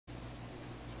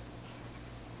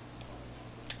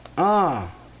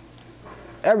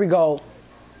There we go.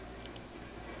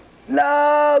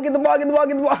 No, get the ball, get the ball,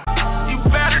 get the ball. You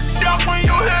better duck when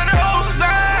you hear those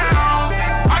sounds.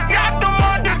 I got them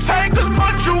undertakers,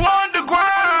 put you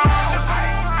underground.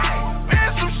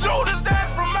 And some shooters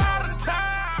that's from out of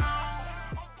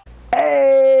town.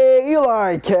 Hey,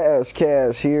 Eli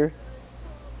Cash here.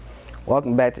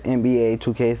 Welcome back to NBA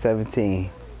 2K17.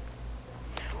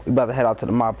 We about to head out to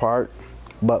the my park.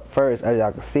 But first, as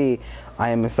y'all can see, I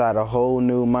am inside a whole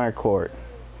new my court.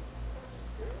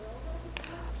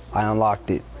 I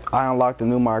unlocked it. I unlocked the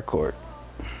new my court.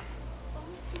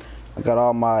 I got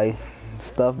all my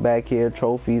stuff back here,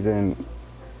 trophies and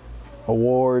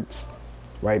awards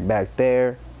right back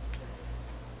there.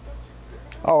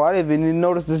 Oh, I didn't even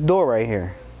notice this door right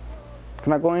here.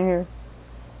 Can I go in here?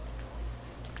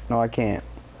 No, I can't.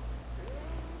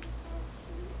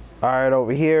 Alright,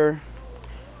 over here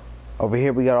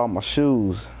we got all my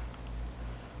shoes.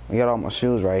 We got all my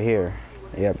shoes right here.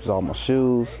 Yep, it's all my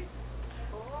shoes.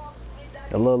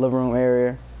 The little living room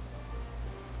area.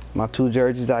 My two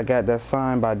jerseys I got that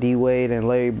signed by D Wade and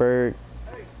Larry Bird.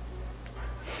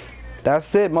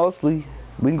 That's it mostly.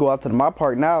 We can go out to the my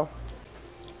park now.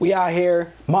 We out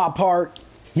here, my park.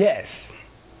 Yes.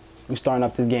 We starting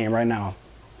up this game right now.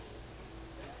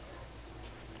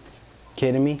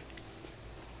 Kidding me?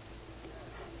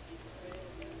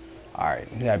 Alright,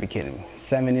 you gotta be kidding me.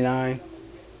 79.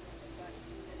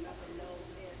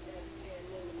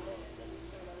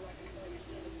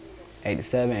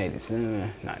 '87,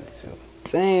 87, 92.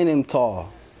 Dang, them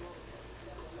tall.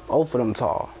 Both of them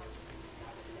tall.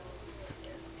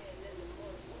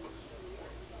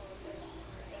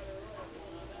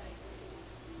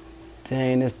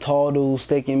 Dang, this tall dude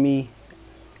sticking me.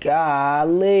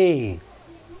 Golly.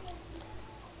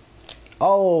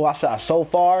 Oh, I shot so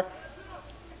far.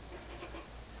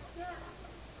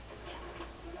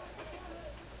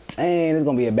 Dang, it's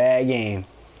gonna be a bad game.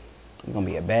 It's gonna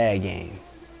be a bad game.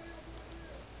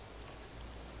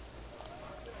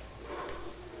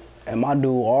 And my dude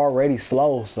already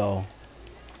slow, so.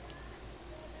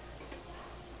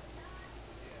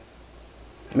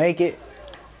 Make it.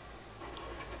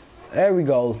 There we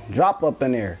go. Drop up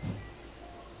in there.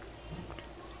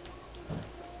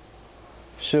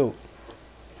 Shoot.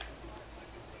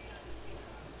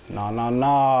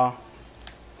 Nah.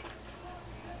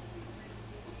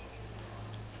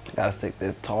 Gotta stick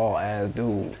this tall ass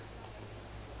dude.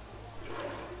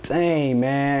 Dang,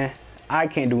 man. I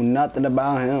can't do nothing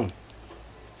about him.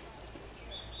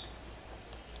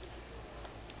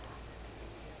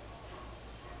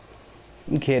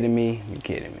 You kidding me? You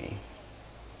kidding me?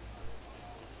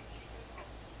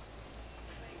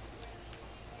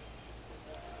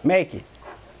 Make it.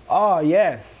 Oh,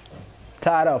 yes.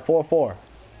 Tied up, 4-4.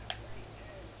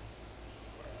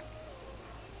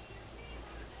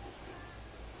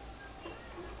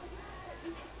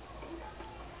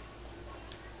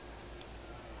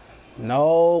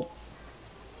 Nope.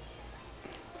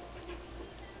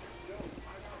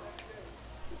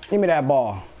 Give me that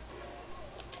ball.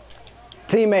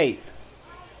 Teammate.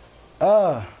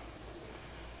 All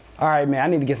right, man. I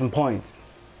need to get some points.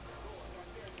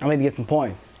 I need to get some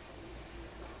points.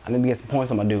 I need to get some points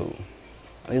on my dude.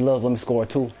 He loves let me score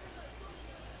too.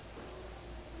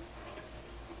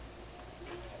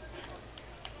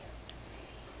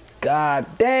 God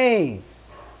dang.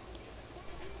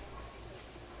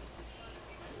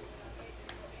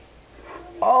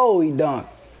 Oh, he dunked.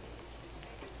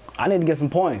 I need to get some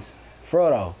points.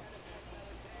 Frodo.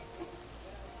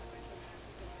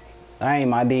 That ain't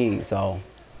my D, so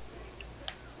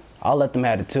I'll let them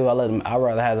have the two. I'd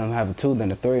rather have them have a 2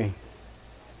 than a 3.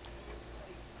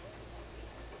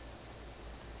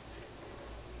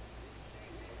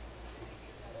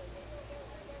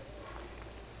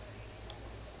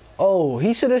 Oh,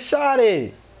 he should have shot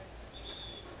it.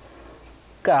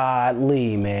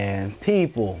 Godly, man.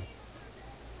 People.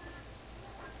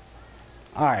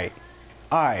 Alright.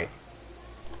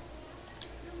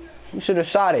 You should have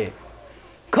shot it.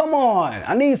 Come on.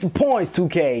 I need some points,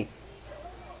 2K.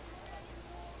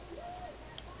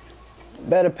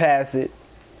 Better pass it.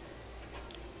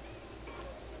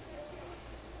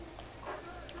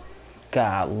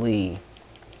 Golly.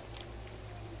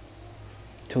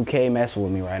 2K messing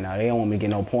with me right now. They don't want me to get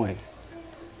no points.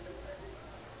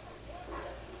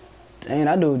 Dang,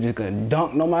 that dude just gonna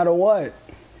dunk no matter what.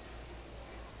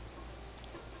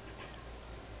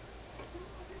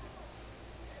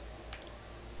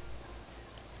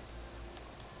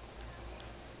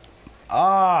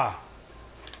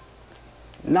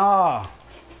 Nah.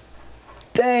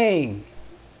 Dang.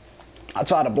 I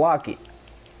tried to block it.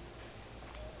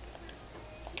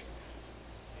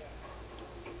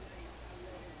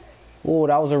 Ooh,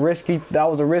 that was a risky throw.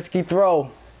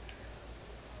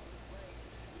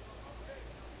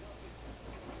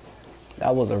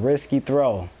 That was a risky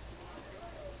throw.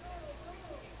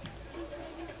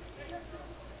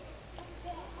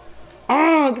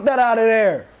 Get that out of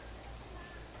there.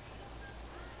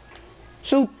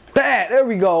 Shoot that. There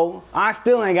we go. I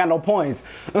still ain't got no points.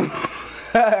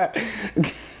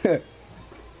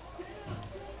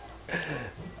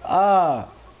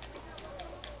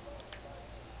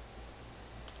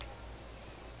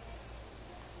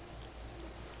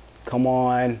 Come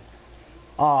on.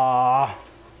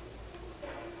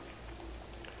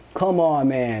 Come on,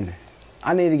 man.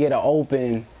 I need to get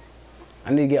open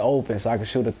so I can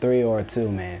shoot a 3 or a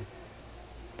 2, man.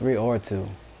 3 or 2.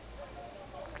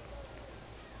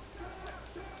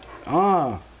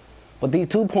 But these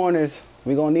 2-pointers,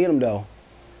 we gonna need them though.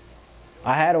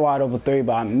 I had a wide open 3,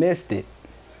 but I missed it.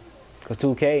 Cause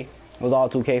 2K, it was all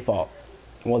 2K fault.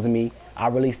 It wasn't me. I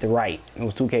released it right. It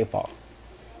was 2K fault.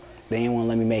 They didn't want to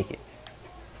let me make it.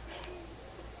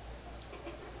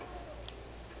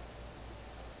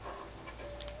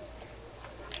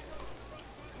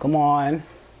 Come on.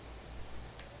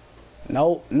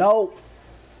 No, no.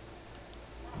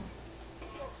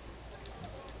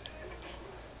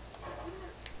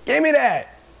 Give me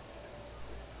that.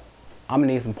 I'm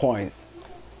gonna need some points.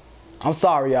 I'm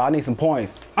sorry, y'all. I need some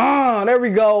points. There we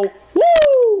go.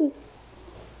 Woo!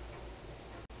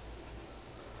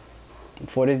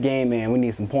 For this game, man, we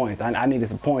need some points. I needed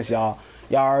some points, y'all.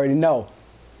 Y'all already know.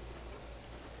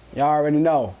 Y'all already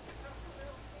know.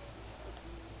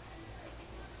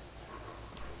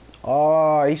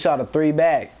 Oh, he shot a 3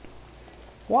 back.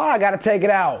 Why I gotta take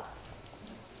it out?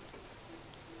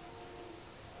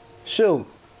 Shoot.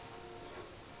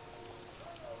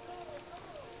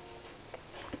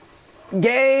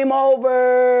 Game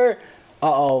over.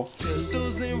 Uh-oh.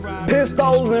 Pistols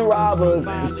and robbers.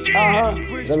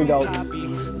 There we go.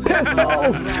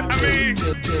 Pistols.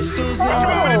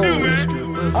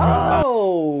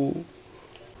 Oh.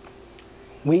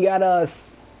 We got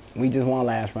us. We just won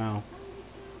last round.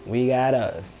 We got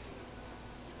us.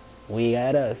 We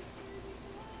got us.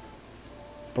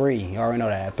 3. You already know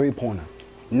that. 3-pointer.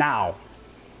 Now.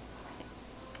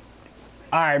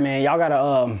 Alright, man. Y'all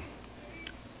gotta,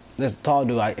 this tall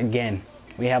dude, again.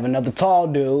 We have another tall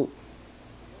dude.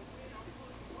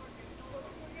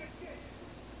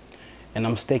 And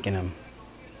I'm sticking him.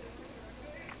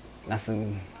 I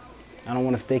don't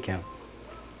want to stick him.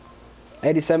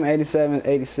 87, 87,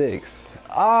 86.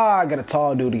 I got a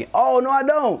tall dude again. Oh, no, I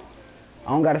don't.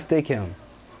 I don't got to stick him.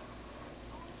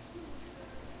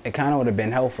 It kind of would have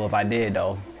been helpful if I did,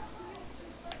 though.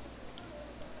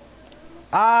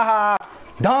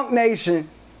 Dunk Nation.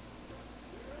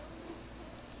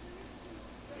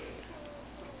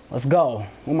 Let's go.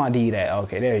 Where my D at?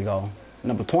 Okay, there you go.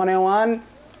 Number 21.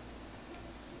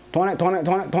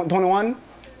 21.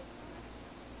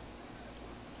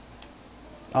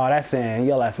 Oh, that's saying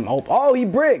you left him open. Oh, he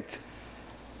bricked.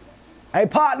 Hey,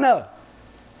 partner.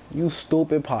 You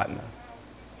stupid partner.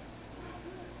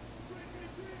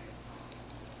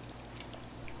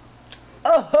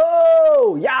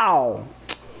 Oh, y'all.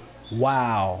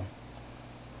 Wow.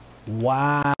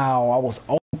 Wow, I was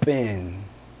open.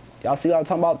 Y'all see what I'm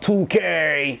talking about?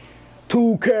 2K.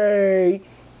 2K.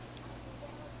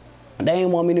 They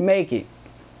didn't want me to make it.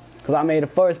 Because I made the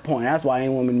first point. That's why they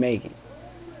didn't want me to make it.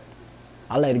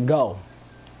 I let it go.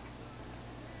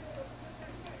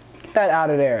 Get that out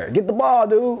of there. Get the ball,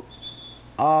 dude.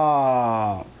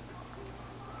 I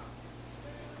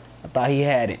thought he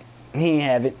had it. He ain't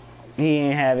have it. He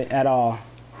ain't have it at all.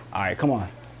 All right, come on.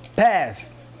 Pass.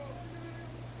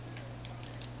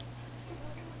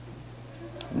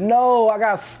 No, I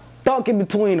got stuck in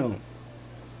between them.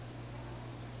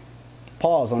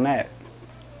 Pause on that.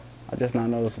 I just not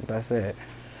noticed what I said.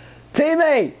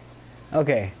 Teammate!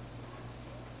 Okay.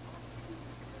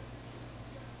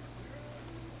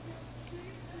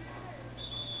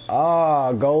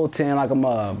 Gold 10 like a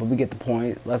mug, but we get the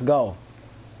point. Let's go.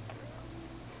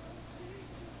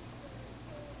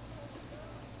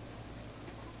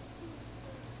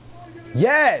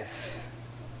 Yes!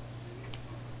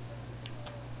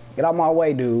 Get out my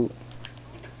way, dude.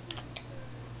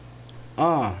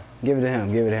 Give it to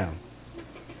him. Give it to him.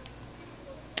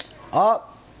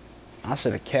 Up. I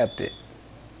should have kept it.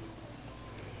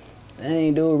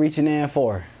 Dang, dude, reaching in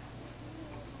for.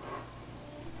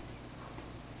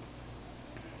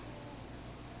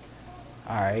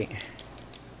 Alright.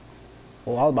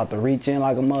 Oh, I was about to reach in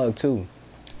like a mug, too.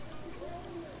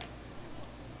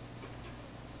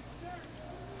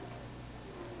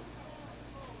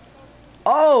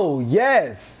 Oh,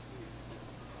 yes.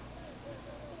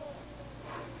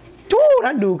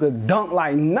 that dude could dunk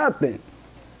like nothing.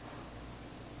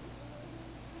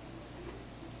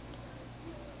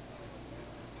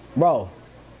 Bro,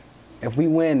 if we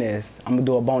win this, I'm gonna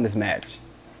do a bonus match.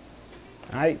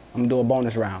 Alright? I'm gonna do a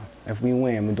bonus round. If we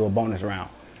win, I'm gonna do a bonus round.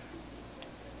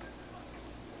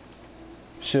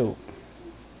 Shoot.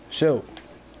 Shoot.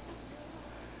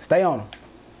 Stay on him.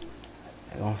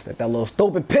 They're gonna set that little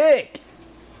stupid pick.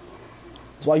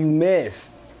 That's why you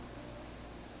missed.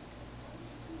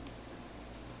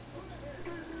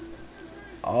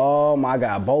 Oh my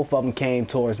God, both of them came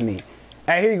towards me.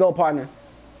 Hey, here you go, partner.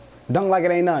 Dunk like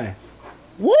it ain't nothing.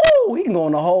 Woo! He can go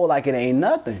in the hole like it ain't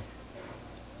nothing.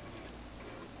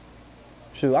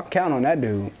 Shoot, I can count on that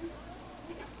dude.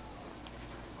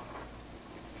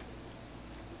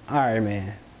 Alright,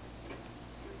 man.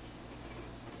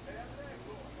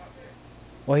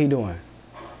 What he doing?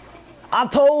 I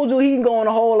told you he can go in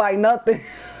the hole like nothing.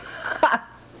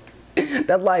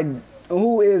 That's like,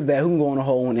 who is that? Who can go in the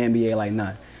hole in the NBA like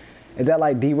nothing? Is that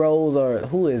like D-Rose or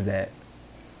who is that?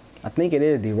 I think it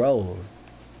is D-Rose.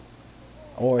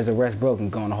 Or is it Westbrook can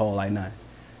go in the hole like nothing?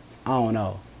 I don't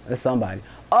know. It's somebody.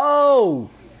 Oh!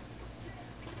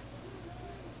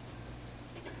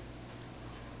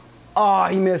 Oh,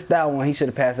 he missed that one. He should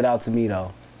have passed it out to me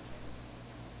though.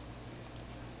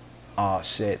 Oh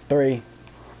shit. 3.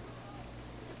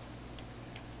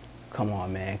 Come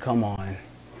on, man. Come on.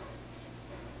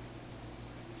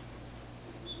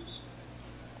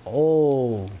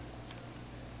 Oh.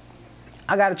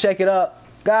 I gotta check it up.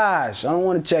 Gosh, I don't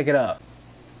want to check it up.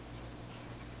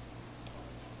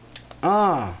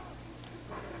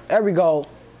 There we go.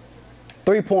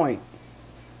 3-point.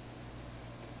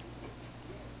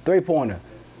 3-pointer.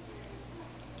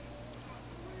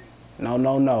 No,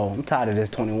 no, no. I'm tired of this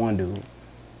 21 dude.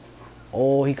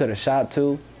 Oh, he could have shot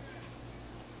too.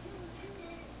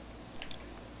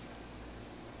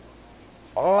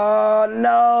 Oh,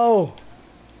 no.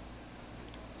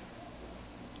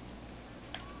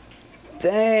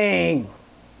 Dang.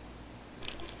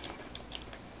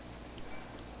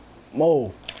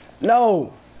 Mo.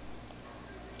 No.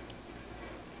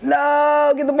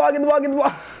 No. Get the ball, get the ball, get the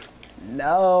ball.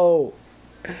 No.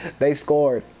 They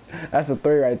scored. That's a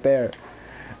 3 right there.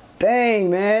 Dang,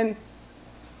 man.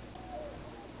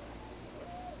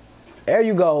 There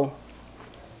you go.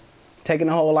 Taking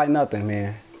the hole like nothing,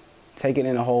 man. Taking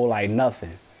in the hole like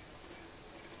nothing.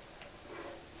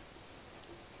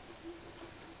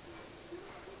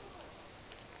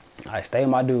 All right, stay in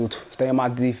my dude. Stay in my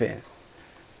defense.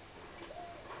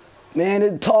 Man,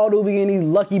 this tall dude be getting these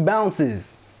lucky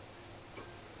bounces.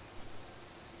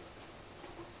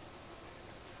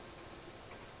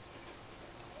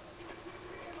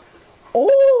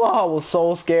 Oh, I was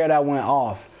so scared I went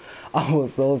off. I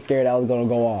was so scared I was going to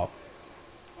go off.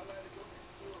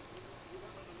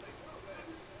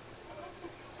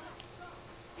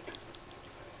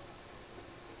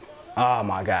 Oh,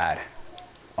 my God.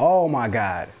 Oh, my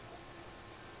God.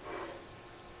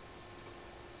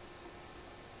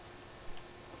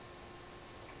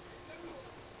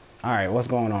 All right, what's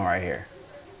going on right here?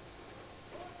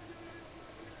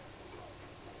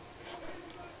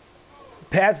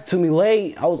 Passed it to me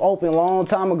late. I was open a long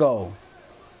time ago.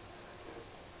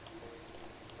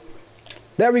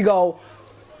 There we go.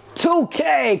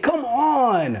 2K, come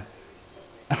on.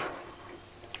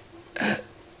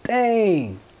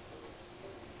 Dang.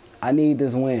 I need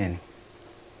this win.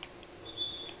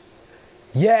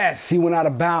 Yes, he went out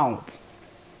of bounds.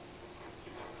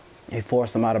 He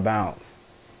forced him out of bounds.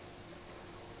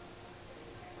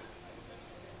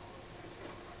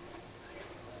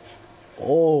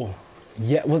 Oh,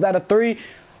 yeah. Was that a 3?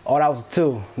 Oh, that was a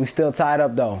 2. We still tied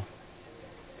up, though.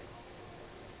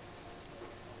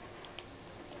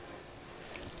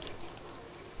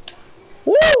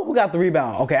 Woo! We got the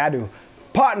rebound. Okay, I do.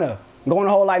 Partner, going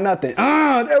to hold like nothing.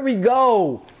 There we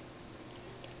go.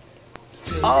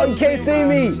 Oh, you can't see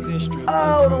me.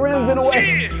 Oh, the rim's in the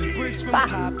way.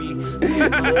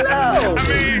 No.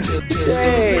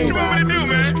 Dang.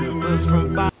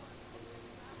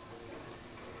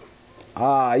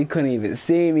 Ah, you couldn't even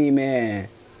see me, man.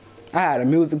 I had the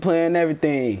music playing and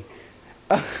everything.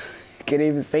 Can't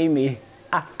even see me.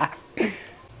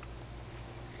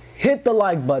 Hit the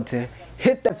like button.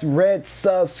 Hit that red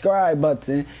subscribe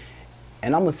button.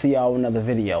 And I'm going to see y'all in another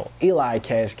video. Eli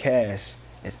Cash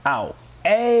is out.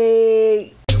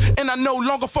 Hey! And I no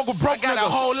longer fuck with broke. Got a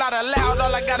whole lot of loud,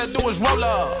 all I gotta do is roll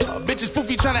up. Bitches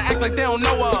foofy tryna act like they don't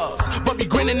know us, but be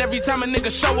grinning every time a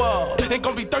nigga show up. Ain't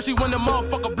gonna be thirsty when the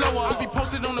motherfucker blow up. I be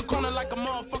posted on the corner like a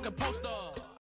motherfucking poster.